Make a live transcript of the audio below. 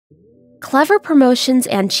Clever promotions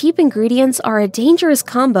and cheap ingredients are a dangerous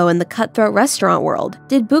combo in the cutthroat restaurant world.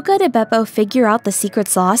 Did Buca di Beppo figure out the secret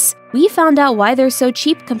sauce? We found out why they're so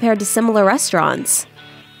cheap compared to similar restaurants.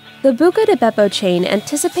 The Buca di Beppo chain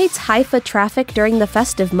anticipates high foot traffic during the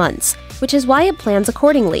festive months, which is why it plans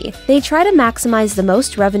accordingly. They try to maximize the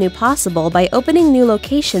most revenue possible by opening new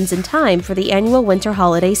locations in time for the annual winter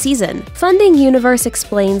holiday season. Funding Universe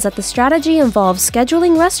explains that the strategy involves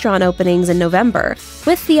scheduling restaurant openings in November,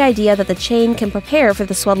 with the idea that the chain can prepare for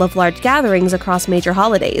the swell of large gatherings across major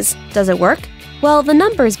holidays. Does it work? Well, the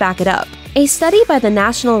numbers back it up. A study by the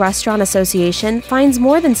National Restaurant Association finds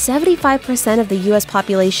more than 75% of the U.S.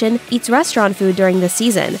 population eats restaurant food during this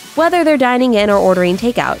season, whether they're dining in or ordering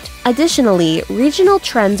takeout. Additionally, regional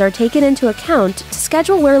trends are taken into account to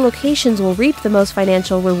schedule where locations will reap the most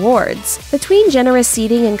financial rewards. Between generous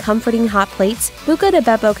seating and comforting hot plates, Buca di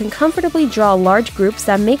Beppo can comfortably draw large groups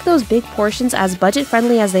that make those big portions as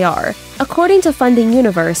budget-friendly as they are. According to Funding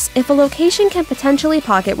Universe, if a location can potentially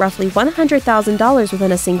pocket roughly $100,000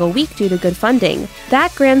 within a single week due to good funding,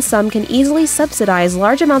 that grand sum can easily subsidize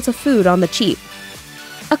large amounts of food on the cheap.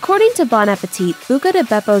 According to Bon Appetit, Buca di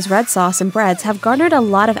Beppo's red sauce and breads have garnered a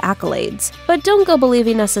lot of accolades. But don't go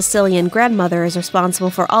believing a Sicilian grandmother is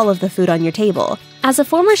responsible for all of the food on your table. As a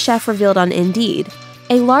former chef revealed on Indeed,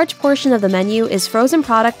 a large portion of the menu is frozen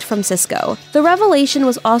product from Cisco. The revelation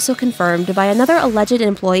was also confirmed by another alleged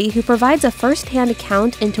employee who provides a first-hand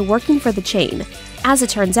account into working for the chain. As it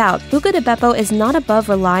turns out, Buca di Beppo is not above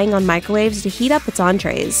relying on microwaves to heat up its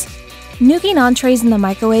entrees. Nuking entrees in the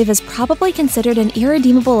microwave is probably considered an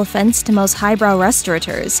irredeemable offense to most highbrow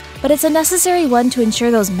restaurateurs, but it's a necessary one to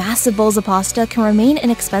ensure those massive bowls of pasta can remain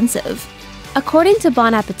inexpensive. According to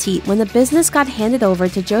Bon Appetit, when the business got handed over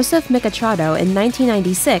to Joseph Micatrato in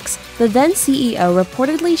 1996, the then CEO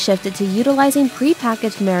reportedly shifted to utilizing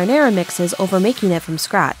pre-packaged marinara mixes over making it from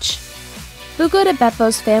scratch. Buca di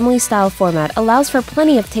Beppo's family-style format allows for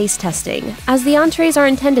plenty of taste testing, as the entrees are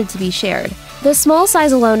intended to be shared. The small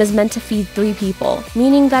size alone is meant to feed 3 people,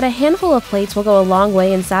 meaning that a handful of plates will go a long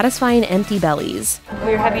way in satisfying empty bellies.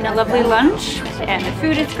 We're having a lovely lunch, and the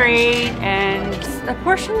food is great, and the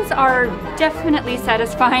portions are definitely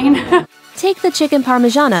satisfying. Take the chicken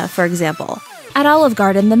parmigiana, for example. At Olive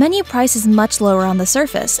Garden, the menu price is much lower on the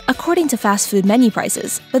surface, according to fast food menu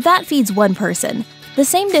prices, but that feeds one person. The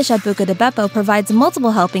same dish at Buca di Beppo provides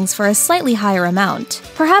multiple helpings for a slightly higher amount.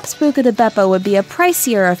 Perhaps Buca di Beppo would be a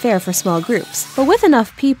pricier affair for small groups, but with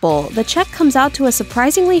enough people, the check comes out to a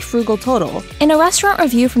surprisingly frugal total. In a restaurant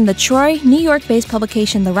review from the Troy, New York-based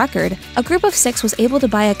publication The Record, a group of 6 was able to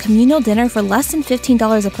buy a communal dinner for less than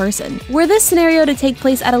 $15 a person. Were this scenario to take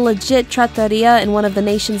place at a legit trattoria in one of the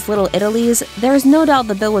nation's Little Italies, there's no doubt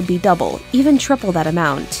the bill would be double, even triple that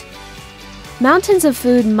amount. Mountains of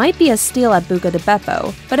food might be a steal at Buca di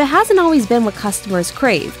Beppo, but it hasn't always been what customers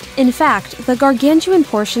craved. In fact, the gargantuan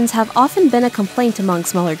portions have often been a complaint among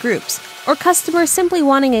smaller groups, or customers simply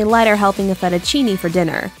wanting a lighter helping of fettuccine for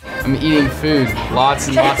dinner. I'm eating food, lots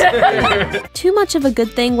and lots of food. Too much of a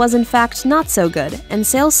good thing was in fact not so good, and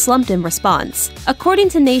sales slumped in response. According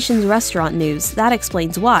to Nation's Restaurant News, that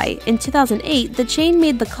explains why. In 2008, the chain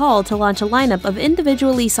made the call to launch a lineup of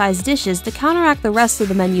individually sized dishes to counteract the rest of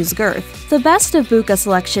the menu's girth. The best of Buca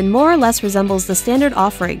selection more or less resembles the standard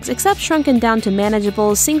offerings, except shrunken down to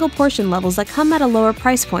manageable, single portion levels that come at a lower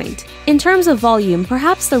price point. In terms of volume,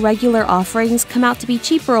 perhaps the regular offerings come out to be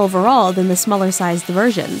cheaper overall than the smaller-sized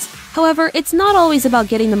versions. However, it's not always about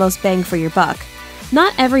getting the most bang for your buck.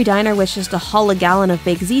 Not every diner wishes to haul a gallon of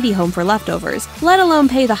baked ziti home for leftovers, let alone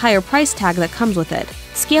pay the higher price tag that comes with it.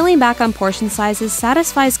 Scaling back on portion sizes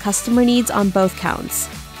satisfies customer needs on both counts.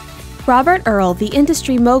 Robert Earl, the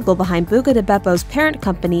industry mogul behind Buca di Beppo's parent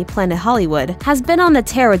company, Planet Hollywood, has been on the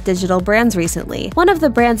tear with digital brands recently. One of the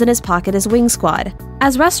brands in his pocket is Wing Squad.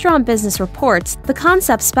 As Restaurant Business reports, the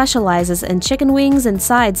concept specializes in chicken wings and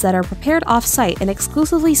sides that are prepared off-site and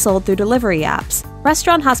exclusively sold through delivery apps.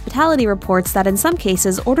 Restaurant Hospitality reports that in some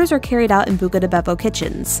cases, orders are carried out in Buca di Beppo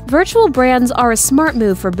kitchens. Virtual brands are a smart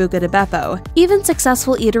move for Buca di Beppo. Even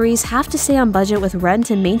successful eateries have to stay on budget with rent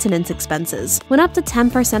and maintenance expenses. When up to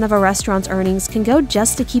 10% of a restaurant's earnings can go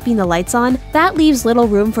just to keeping the lights on, that leaves little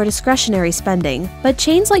room for discretionary spending. But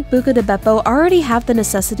chains like Buca di Beppo already have the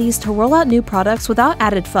necessities to roll out new products without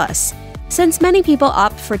added fuss. Since many people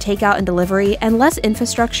opt for takeout and delivery and less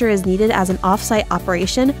infrastructure is needed as an off-site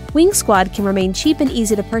operation, Wing Squad can remain cheap and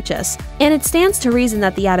easy to purchase, and it stands to reason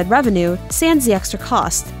that the added revenue, sans the extra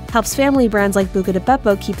cost, helps family brands like Buca di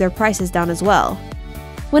Beppo keep their prices down as well.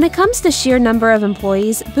 When it comes to sheer number of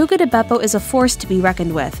employees, Buca di Beppo is a force to be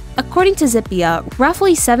reckoned with. According to Zippia,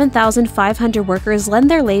 roughly 7,500 workers lend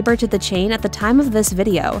their labor to the chain at the time of this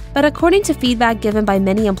video, but according to feedback given by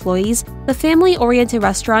many employees, the family-oriented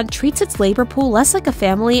restaurant treats its labor pool less like a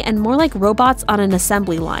family and more like robots on an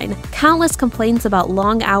assembly line. Countless complaints about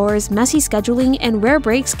long hours, messy scheduling, and rare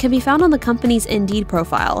breaks can be found on the company's Indeed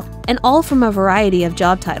profile, and all from a variety of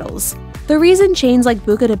job titles. The reason chains like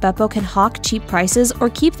Buca di Beppo can hawk cheap prices or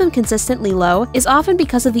keep them consistently low is often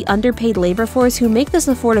because of the underpaid labor force who make this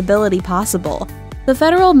affordability possible. The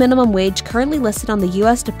federal minimum wage currently listed on the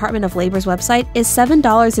U.S. Department of Labor's website is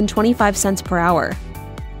 $7.25 per hour.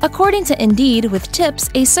 According to Indeed, with tips,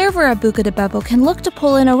 a server at Buca di Beppo can look to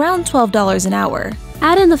pull in around $12 an hour.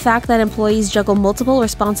 Add in the fact that employees juggle multiple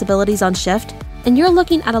responsibilities on shift, and you're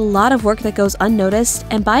looking at a lot of work that goes unnoticed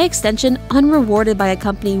and, by extension, unrewarded by a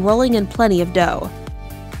company rolling in plenty of dough.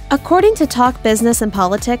 According to Talk Business and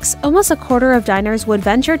Politics, almost a quarter of diners would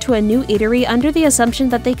venture to a new eatery under the assumption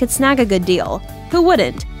that they could snag a good deal. Who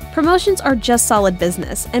wouldn't? Promotions are just solid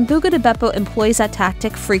business, and Buca di Beppo employs that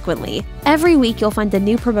tactic frequently. Every week you'll find a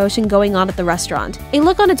new promotion going on at the restaurant. A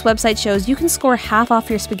look on its website shows you can score half off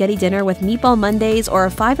your spaghetti dinner with Meatball Mondays or a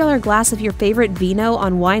 $5 glass of your favorite vino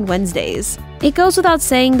on Wine Wednesdays. It goes without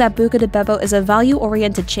saying that Buca di Beppo is a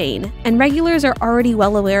value-oriented chain, and regulars are already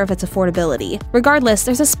well aware of its affordability. Regardless,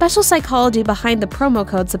 there's a special psychology behind the promo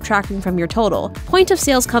code subtracting from your total.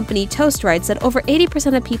 Point-of-sales company Toast writes that over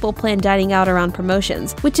 80% of people plan dining out around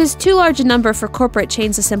promotions, which is too large a number for corporate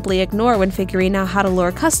chains to simply ignore when figuring out how to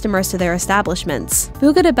lure customers to their establishments.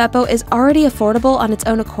 Buca di Beppo is already affordable on its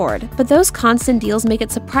own accord, but those constant deals make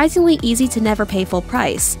it surprisingly easy to never pay full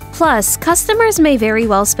price. Plus, customers may very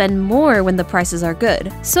well spend more when the prices are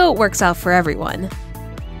good, so it works out for everyone.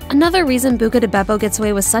 Another reason Buca di Beppo gets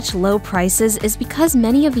away with such low prices is because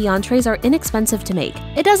many of the entrees are inexpensive to make.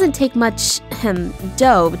 It doesn't take much,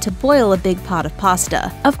 dough to boil a big pot of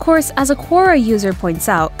pasta. Of course, as a Quora user points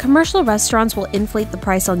out, commercial restaurants will inflate the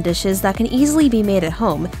price on dishes that can easily be made at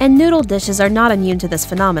home, and noodle dishes are not immune to this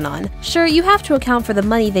phenomenon. Sure, you have to account for the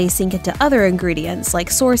money they sink into other ingredients, like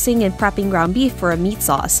sourcing and prepping ground beef for a meat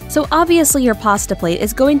sauce, so obviously your pasta plate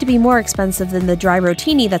is going to be more expensive than the dry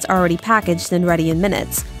rotini that's already packaged and ready in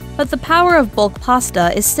minutes. But the power of bulk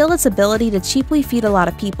pasta is still its ability to cheaply feed a lot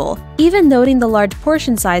of people. Even noting the large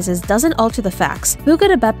portion sizes doesn't alter the facts. Buca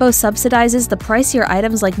di Beppo subsidizes the pricier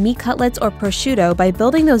items like meat cutlets or prosciutto by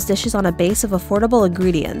building those dishes on a base of affordable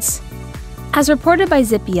ingredients. As reported by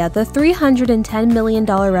Zippia, the $310 million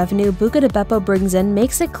revenue Buca di Beppo brings in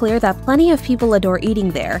makes it clear that plenty of people adore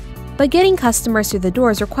eating there. But getting customers through the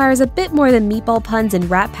doors requires a bit more than meatball puns and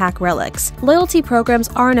Rat Pack relics. Loyalty programs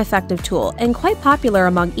are an effective tool and quite popular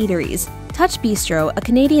among eateries. Touch Bistro, a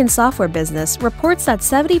Canadian software business, reports that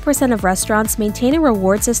 70% of restaurants maintain a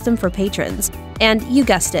reward system for patrons. And you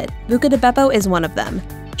guessed it, Buca di Beppo is one of them.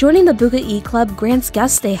 Joining the Buca E Club grants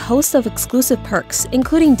guests a host of exclusive perks,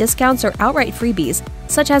 including discounts or outright freebies,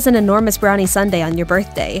 such as an enormous brownie sundae on your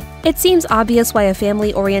birthday. It seems obvious why a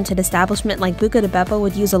family-oriented establishment like Buca di Beppo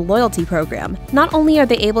would use a loyalty program. Not only are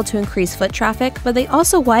they able to increase foot traffic, but they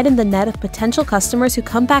also widen the net of potential customers who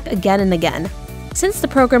come back again and again. Since the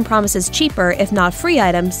program promises cheaper, if not free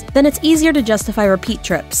items, then it's easier to justify repeat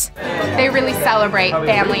trips. They really celebrate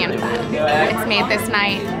family and fun. It's made this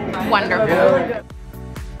night wonderful.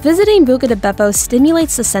 Visiting Buca di Beppo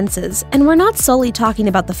stimulates the senses, and we're not solely talking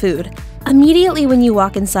about the food. Immediately when you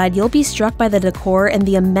walk inside, you'll be struck by the decor and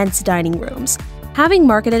the immense dining rooms. Having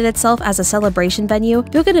marketed itself as a celebration venue,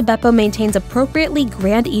 Buca di Beppo maintains appropriately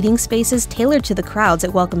grand eating spaces tailored to the crowds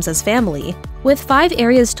it welcomes as family. With 5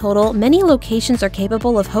 areas total, many locations are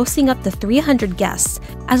capable of hosting up to 300 guests,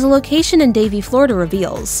 as a location in Davie, Florida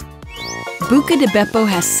reveals. Buca di Beppo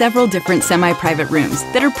has several different semi-private rooms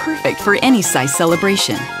that are perfect for any size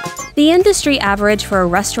celebration. The industry average for a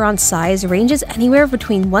restaurant's size ranges anywhere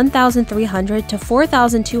between 1,300 to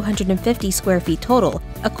 4,250 square feet total,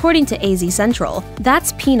 according to AZ Central.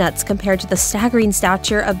 That's peanuts compared to the staggering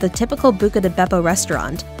stature of the typical Buca di Beppo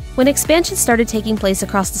restaurant. When expansion started taking place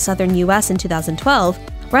across the southern US in 2012,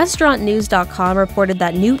 RestaurantNews.com reported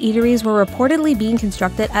that new eateries were reportedly being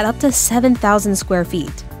constructed at up to 7,000 square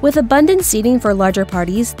feet. With abundant seating for larger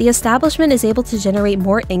parties, the establishment is able to generate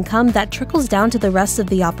more income that trickles down to the rest of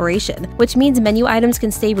the operation, which means menu items can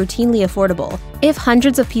stay routinely affordable. If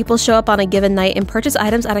hundreds of people show up on a given night and purchase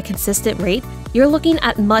items at a consistent rate, you're looking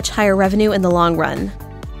at much higher revenue in the long run.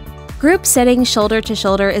 Group sitting shoulder to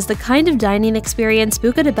shoulder is the kind of dining experience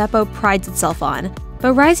Buca di Beppo prides itself on,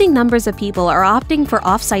 but rising numbers of people are opting for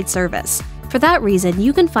off-site service. For that reason,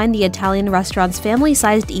 you can find the Italian restaurant's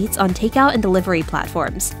family-sized eats on takeout and delivery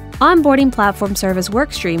platforms. Onboarding platform service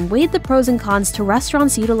workstream weighed the pros and cons to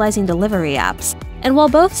restaurants utilizing delivery apps. And while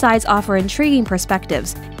both sides offer intriguing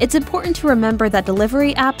perspectives, it's important to remember that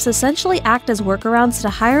delivery apps essentially act as workarounds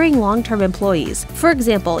to hiring long-term employees. For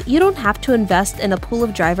example, you don't have to invest in a pool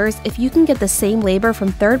of drivers if you can get the same labor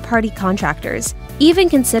from third-party contractors. Even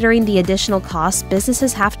considering the additional costs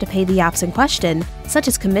businesses have to pay the apps in question, such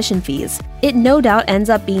as commission fees, it no doubt ends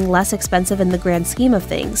up being less expensive in the grand scheme of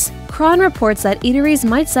things. Cron reports that eateries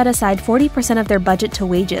might set aside 40% of their budget to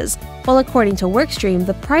wages, while according to Workstream,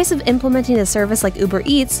 the price of implementing a service like Uber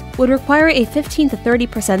Eats would require a 15 to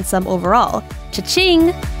 30% sum overall.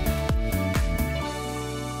 Cha-ching!